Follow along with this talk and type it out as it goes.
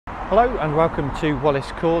Hello and welcome to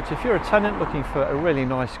Wallace Court. If you're a tenant looking for a really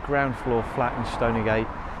nice ground floor flat in Stoneygate,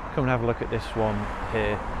 come and have a look at this one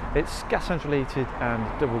here. It's gas central heated and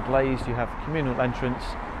double glazed. You have communal entrance,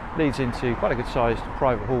 leads into quite a good sized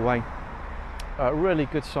private hallway. A really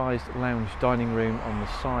good sized lounge dining room on the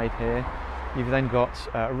side here. You've then got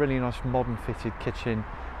a really nice modern fitted kitchen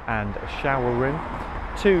and a shower room.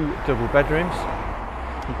 Two double bedrooms.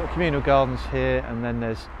 You've got communal gardens here, and then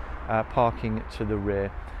there's parking to the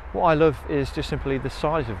rear. What I love is just simply the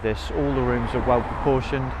size of this. All the rooms are well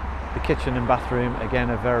proportioned. The kitchen and bathroom again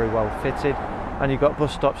are very well fitted, and you've got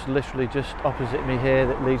bus stops literally just opposite me here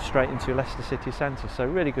that lead straight into Leicester city centre, so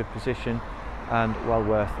really good position and well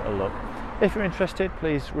worth a look. If you're interested,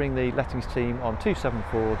 please ring the lettings team on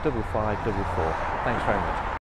 274 5544. Thanks very much.